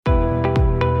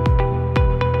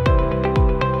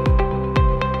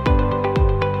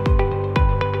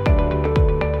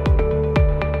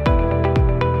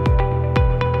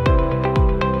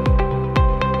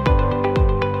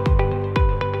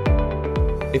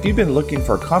If you've been looking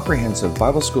for a comprehensive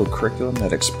Bible school curriculum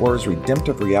that explores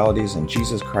redemptive realities in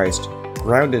Jesus Christ,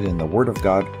 grounded in the Word of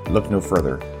God, look no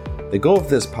further. The goal of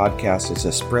this podcast is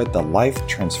to spread the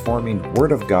life-transforming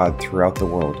Word of God throughout the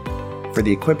world, for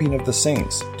the equipping of the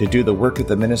saints to do the work of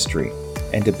the ministry,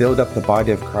 and to build up the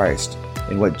body of Christ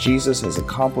in what Jesus has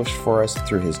accomplished for us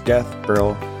through his death,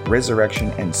 burial,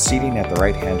 resurrection, and seating at the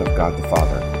right hand of God the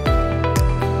Father.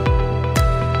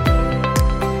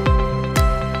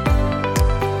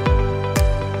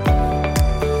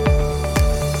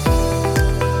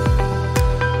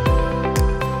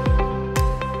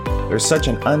 There's such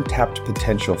an untapped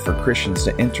potential for Christians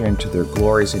to enter into their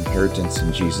glorious inheritance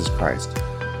in Jesus Christ.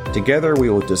 Together we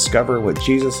will discover what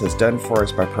Jesus has done for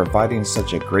us by providing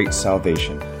such a great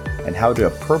salvation, and how to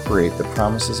appropriate the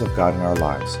promises of God in our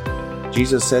lives.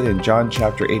 Jesus said in John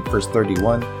chapter 8 verse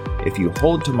 31, "If you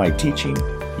hold to my teaching,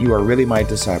 you are really my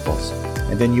disciples,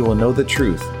 and then you will know the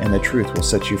truth, and the truth will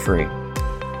set you free."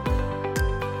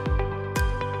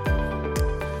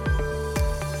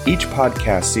 Each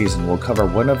podcast season will cover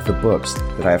one of the books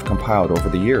that I have compiled over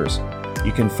the years.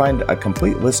 You can find a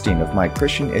complete listing of my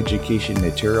Christian education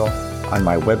material on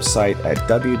my website at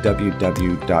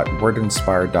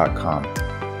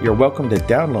www.wordinspire.com. You're welcome to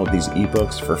download these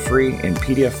ebooks for free in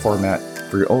PDF format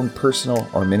for your own personal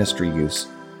or ministry use.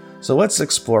 So let's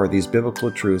explore these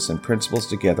biblical truths and principles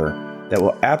together that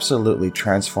will absolutely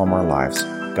transform our lives.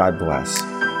 God bless.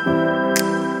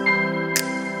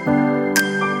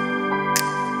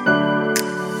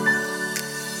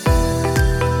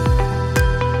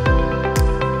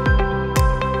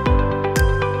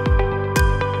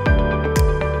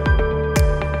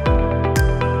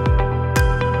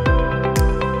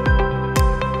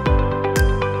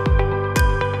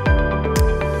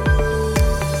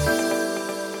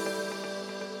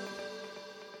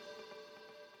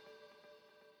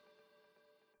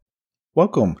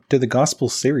 Welcome to the Gospel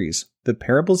series, The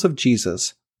Parables of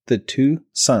Jesus, the Two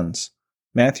Sons,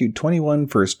 Matthew 21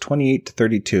 verse 28 to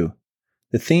 32.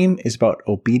 The theme is about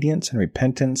obedience and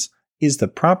repentance is the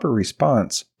proper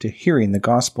response to hearing the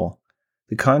gospel.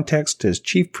 The context is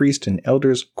chief priests and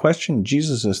elders questioned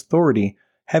Jesus' authority,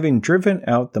 having driven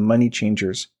out the money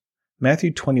changers.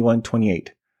 Matthew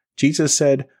 21:28. Jesus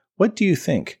said, "What do you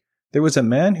think? There was a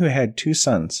man who had 2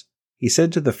 sons. He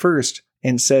said to the first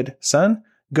and said, 'Son,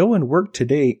 go and work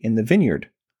today in the vineyard.'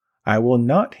 'I will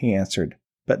not,' he answered.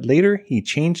 But later he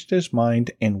changed his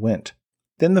mind and went.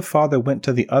 Then the father went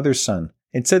to the other son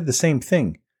and said the same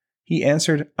thing. He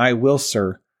answered, 'I will,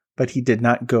 sir,' but he did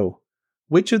not go.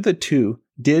 Which of the 2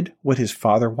 did what his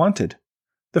father wanted?"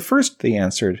 "The first," they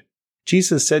answered.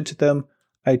 Jesus said to them,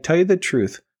 "I tell you the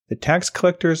truth, the tax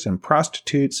collectors and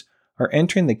prostitutes are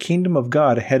entering the kingdom of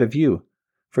God ahead of you.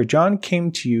 For John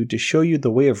came to you to show you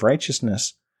the way of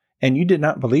righteousness, and you did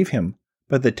not believe him,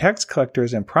 but the tax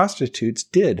collectors and prostitutes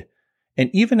did. And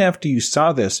even after you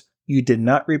saw this, you did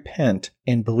not repent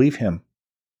and believe him."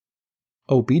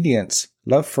 Obedience,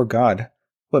 love for God.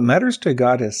 What matters to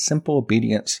God is simple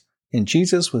obedience, and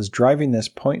Jesus was driving this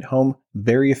point home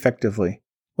very effectively.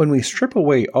 When we strip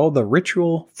away all the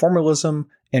ritual, formalism,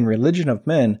 and religion of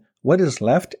men, what is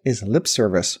left is lip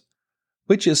service,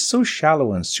 which is so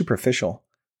shallow and superficial.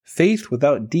 Faith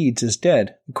without deeds is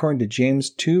dead, according to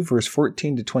James 2 verse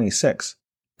 14 to 26.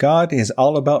 God is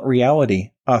all about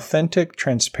reality, authentic,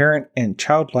 transparent, and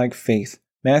childlike faith.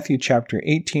 Matthew chapter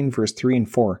 18 verse 3 and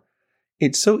 4.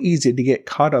 It's so easy to get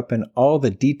caught up in all the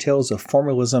details of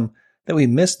formalism that we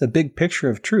miss the big picture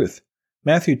of truth.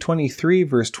 Matthew 23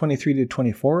 verse 23 to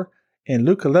 24 and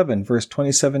Luke 11 verse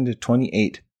 27 to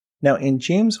 28. Now in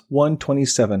James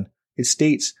 1:27, it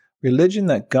states, "Religion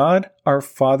that God our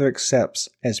Father accepts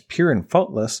as pure and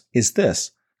faultless is this,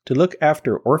 to look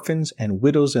after orphans and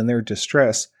widows in their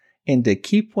distress, and to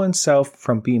keep oneself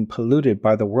from being polluted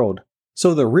by the world."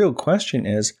 So the real question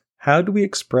is, how do we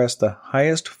express the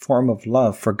highest form of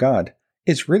love for God?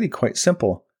 It's really quite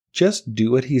simple. Just do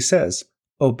what he says.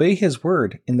 Obey his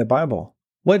word in the Bible.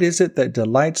 What is it that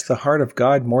delights the heart of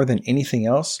God more than anything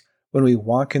else? When we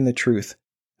walk in the truth.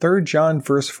 3 John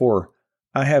verse 4.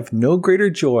 "I have no greater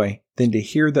joy than to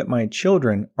hear that my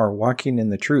children are walking in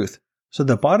the truth." So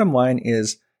the bottom line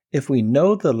is, if we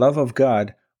know the love of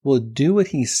God, we'll do what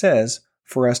he says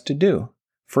for us to do.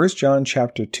 1 John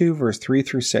chapter 2 verse 3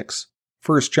 through 6.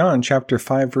 1 John chapter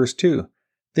 5 verse 2.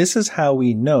 "This is how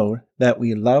we know that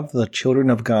we love the children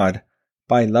of God,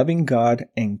 by loving God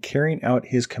and carrying out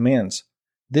his commands.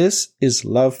 This is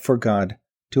love for God,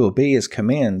 to obey his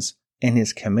commands, and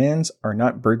his commands are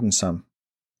not burdensome."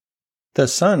 The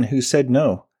son who said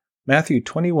no. Matthew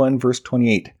 21 verse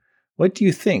 28. "What do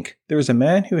you think? There was a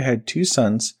man who had 2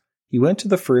 sons. He went to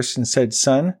the first and said,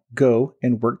 "Son, go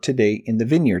and work today in the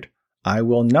vineyard." "I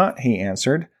will not," he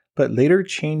answered, but later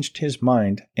changed his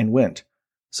mind and went.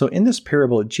 So in this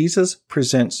parable, Jesus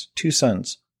presents two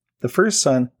sons. The first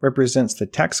son represents the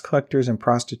tax collectors and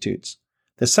prostitutes.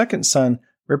 The second son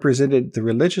represented the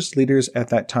religious leaders at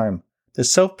that time, the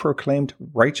self-proclaimed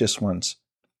righteous ones.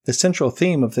 The central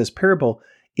theme of this parable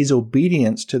is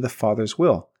obedience to the Father's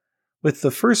will. With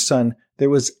the first son, there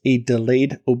was a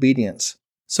delayed obedience.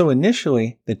 So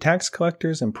initially, the tax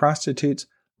collectors and prostitutes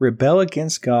rebel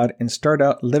against God and start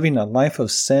out living a life of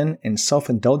sin and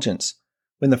self-indulgence.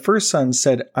 When the first son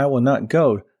said, "I will not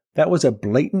go," that was a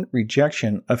blatant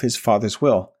rejection of his father's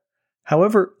will.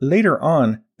 However, later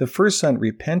on, the first son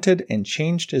repented and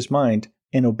changed his mind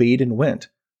and obeyed and went.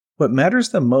 What matters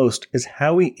the most is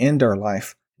how we end our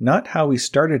life, not how we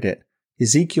started it.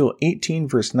 Ezekiel 18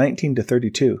 verse 19 to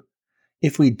 32.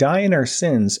 If we die in our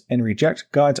sins and reject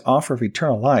God's offer of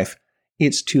eternal life,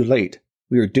 it's too late.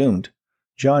 We are doomed.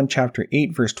 John chapter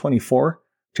 8 verse 24,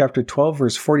 chapter 12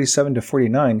 verse 47 to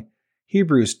 49,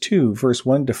 Hebrews 2 verse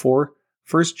 1 to 4,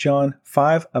 1 John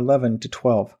 5:11 to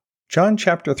 12. John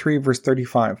chapter 3 verse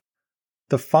 35.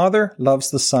 The Father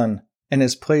loves the Son and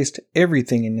has placed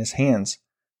everything in his hands.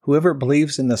 Whoever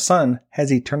believes in the Son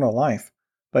has eternal life,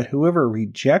 but whoever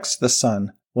rejects the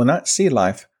Son will not see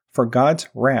life, for God's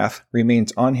wrath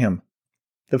remains on him.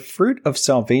 The fruit of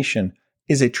salvation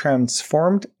is a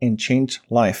transformed and changed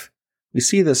life. We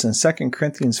see this in 2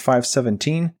 Corinthians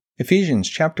 5:17, Ephesians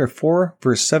chapter 4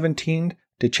 verse 17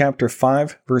 to chapter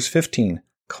 5 verse 15,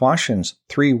 Colossians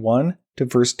 3:1 to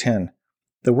verse 10.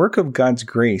 The work of God's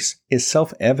grace is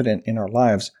self-evident in our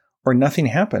lives, or nothing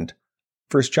happened.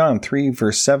 1 John 3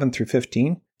 verse 7 through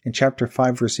 15 and chapter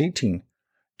 5 verse 18.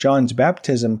 John's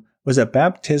baptism was a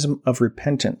baptism of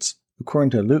repentance, according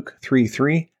to Luke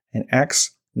 3:3 and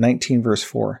Acts 19 verse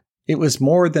 4. It was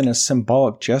more than a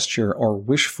symbolic gesture or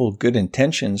wishful good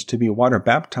intentions to be water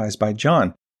baptized by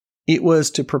John. It was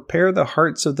to prepare the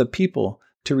hearts of the people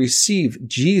to receive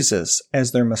Jesus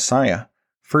as their Messiah.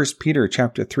 1 Peter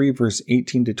chapter 3 verse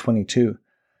 18 to 22.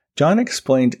 John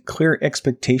explained clear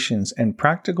expectations and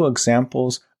practical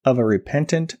examples of a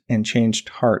repentant and changed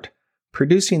heart,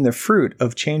 producing the fruit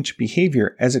of changed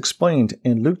behavior as explained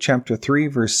in Luke chapter 3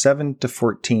 verse 7 to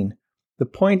 14. The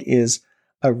point is,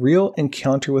 a real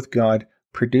encounter with God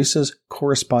produces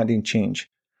corresponding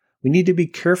change. We need to be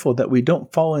careful that we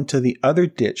don't fall into the other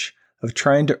ditch of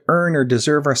trying to earn or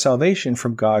deserve our salvation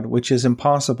from God, which is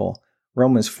impossible.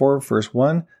 Romans 4 verse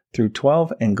 1 through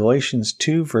 12 and Galatians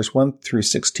 2 verse 1 through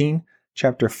 16,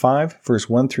 chapter 5 verse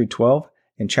 1 through 12,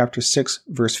 and chapter 6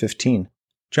 verse 15.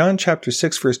 John chapter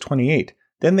 6 verse 28.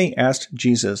 Then they asked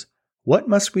Jesus, "What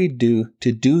must we do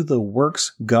to do the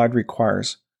works God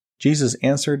requires?" Jesus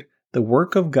answered, "The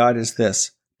work of God is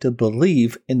this, to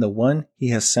believe in the one he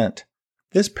has sent."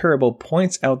 This parable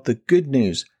points out the good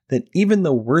news that even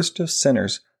the worst of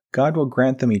sinners, God will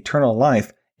grant them eternal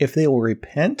life if they will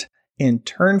repent and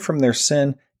turn from their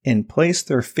sin and place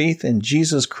their faith in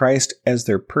Jesus Christ as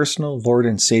their personal Lord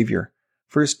and Savior.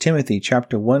 1 Timothy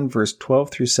chapter 1 verse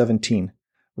 12 through 17.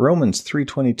 Romans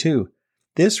 3:22.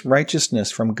 This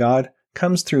righteousness from God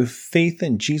comes through faith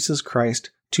in Jesus Christ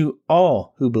to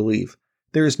all who believe.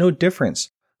 There is no difference,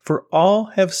 for all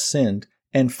have sinned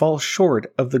and fall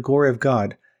short of the glory of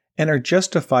God and are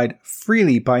justified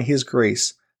freely by his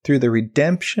grace through the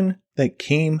redemption that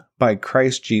came by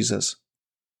Christ Jesus.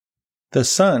 The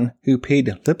son who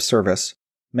paid lip service,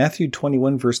 Matthew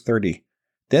 21 verse 30.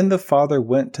 Then the father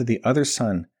went to the other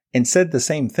son and said the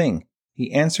same thing.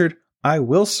 He answered, "I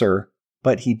will, sir,"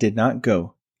 but he did not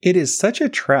go. It is such a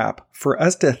trap for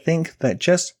us to think that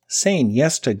just saying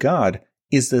yes to God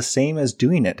is the same as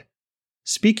doing it.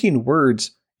 Speaking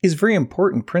words is a very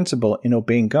important principle in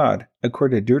obeying God,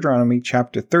 according to Deuteronomy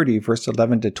chapter 30, verse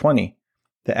 11 to 20.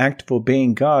 The act of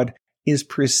obeying God is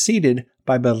preceded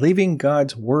by believing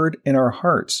God's word in our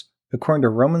hearts, according to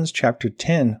Romans chapter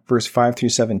 10, verse 5 through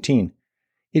 17.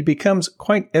 It becomes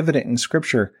quite evident in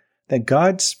Scripture that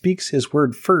God speaks his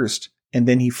word first, and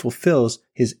then he fulfills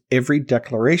his every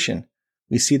declaration.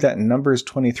 We see that in Numbers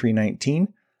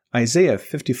 23:19, Isaiah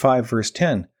 55 verse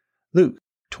 10, Luke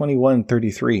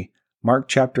 21:33, Mark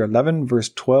chapter 11 verse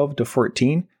 12 to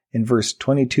 14, and verse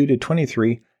 22 to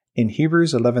 23, in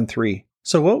Hebrews 11:3.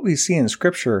 So what we see in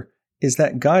Scripture is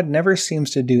that God never seems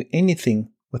to do anything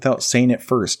without saying it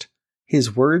first.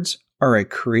 His words are a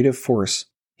creative force.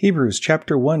 Hebrews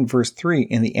chapter 1 verse 3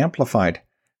 in the Amplified.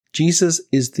 Jesus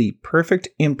is the perfect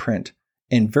imprint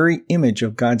and very image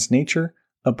of God's nature,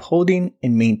 upholding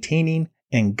and maintaining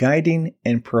and guiding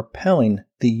and propelling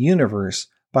the universe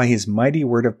by his mighty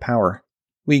word of power.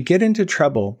 We get into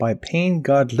trouble by paying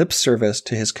God lip service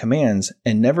to His commands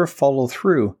and never follow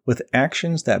through with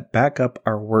actions that back up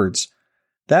our words.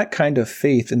 That kind of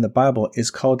faith in the Bible is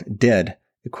called dead,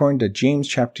 according to James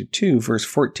chapter 2, verse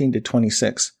 14 to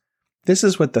 26. This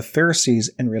is what the Pharisees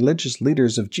and religious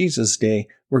leaders of Jesus' day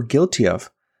were guilty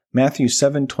of. Matthew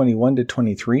 7, 21 to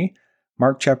 23,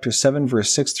 Mark chapter 7,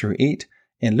 verse 6 through 8,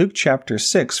 and Luke chapter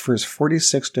 6, verse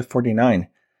 46 to 49.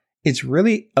 It's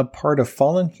really a part of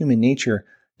fallen human nature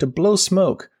to blow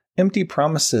smoke, empty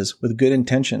promises with good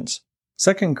intentions.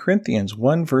 2 Corinthians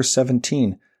 1 verse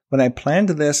 17, when I planned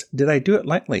this, did I do it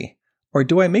lightly? Or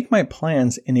do I make my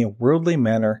plans in a worldly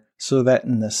manner so that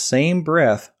in the same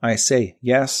breath I say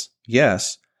yes,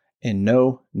 yes, and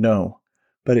no, no?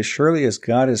 But as surely as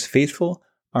God is faithful,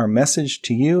 our message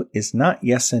to you is not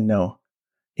yes and no.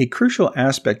 A crucial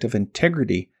aspect of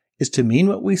integrity is to mean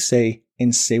what we say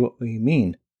and say what we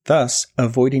mean, thus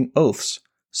avoiding oaths.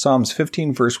 Psalms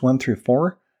 15 verse 1 through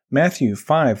 4, Matthew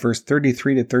 5 verse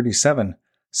 33 to 37,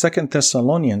 2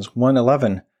 Thessalonians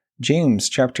 1:11, James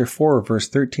chapter 4 verse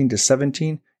 13 to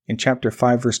 17, and chapter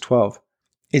 5 verse 12.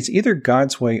 It's either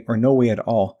God's way or no way at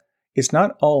all. It's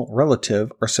not all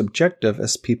relative or subjective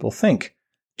as people think.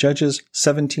 Judges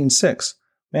 17:6,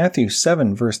 Matthew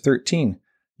 7 verse 13,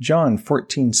 John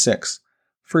 14:6,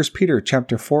 1 Peter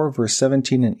chapter 4 verse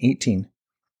 17 and 18.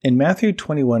 In Matthew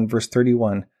 21 verse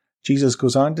 31, Jesus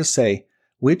goes on to say,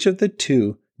 which of the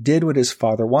two did what his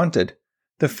father wanted?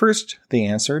 The first, they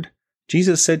answered.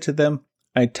 Jesus said to them,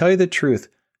 I tell you the truth,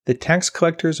 the tax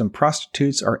collectors and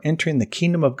prostitutes are entering the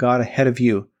kingdom of God ahead of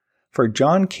you. For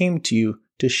John came to you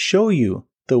to show you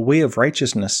the way of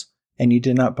righteousness, and you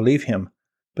did not believe him.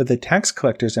 But the tax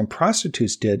collectors and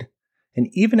prostitutes did, and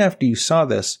even after you saw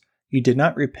this, you did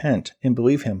not repent and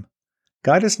believe him.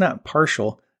 God is not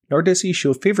partial, nor does he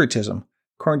show favoritism,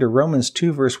 according to Romans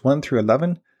 2 verse 1 through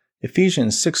 11,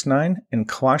 Ephesians 6:9, and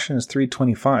Colossians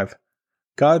 3:25.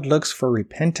 God looks for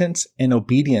repentance and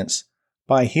obedience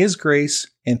by his grace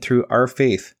and through our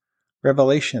faith.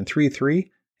 Revelation 3:3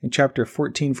 and chapter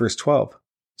 14 verse 12.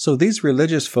 So these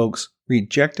religious folks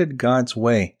rejected God's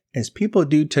way, as people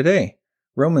do today.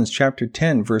 Romans chapter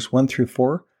 10 verse 1 through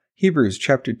 4, Hebrews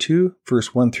chapter 2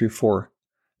 verse 1 through 4,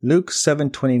 Luke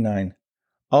 7:29.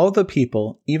 All the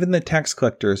people, even the tax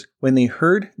collectors, when they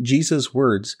heard Jesus'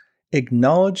 words,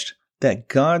 acknowledged that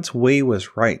God's way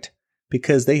was right,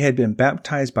 because they had been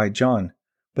baptized by John.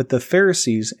 But the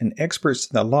Pharisees and experts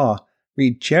in the law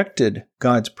rejected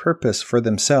God's purpose for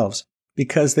themselves,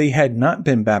 because they had not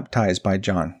been baptized by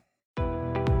John.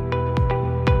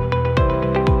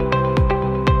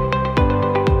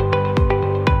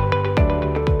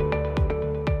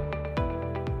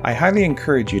 I highly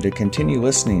encourage you to continue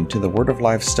listening to the Word of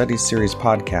Life Study Series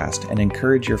podcast and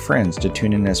encourage your friends to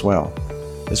tune in as well.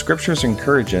 The scriptures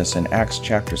encourage us in Acts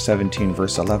chapter 17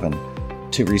 verse 11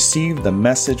 to receive the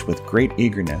message with great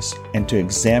eagerness and to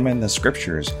examine the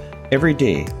scriptures every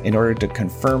day in order to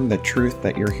confirm the truth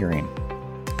that you're hearing.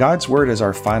 God's Word is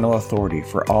our final authority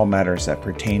for all matters that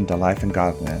pertain to life and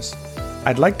godliness.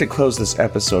 I'd like to close this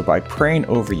episode by praying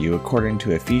over you according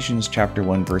to Ephesians chapter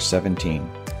 1 verse 17.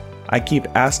 I keep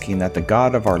asking that the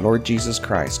God of our Lord Jesus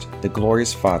Christ, the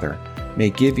glorious Father, may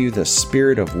give you the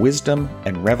spirit of wisdom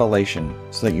and revelation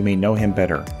so that you may know him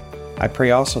better. I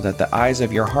pray also that the eyes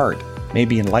of your heart may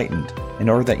be enlightened in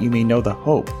order that you may know the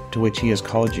hope to which he has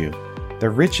called you, the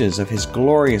riches of his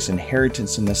glorious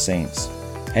inheritance in the saints,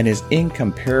 and his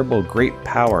incomparable great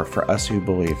power for us who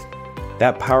believe.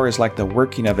 That power is like the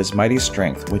working of his mighty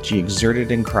strength which he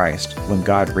exerted in Christ when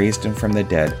God raised him from the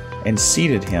dead and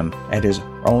seated him at his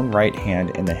own right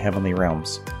hand in the heavenly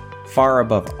realms, far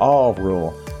above all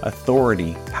rule,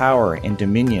 authority, power, and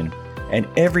dominion, and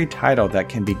every title that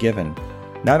can be given,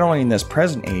 not only in this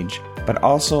present age, but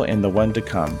also in the one to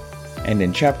come. And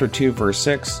in chapter 2, verse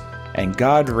 6, and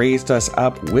God raised us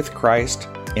up with Christ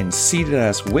and seated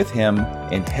us with him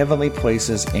in heavenly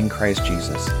places in Christ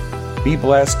Jesus. Be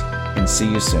blessed and see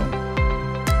you soon.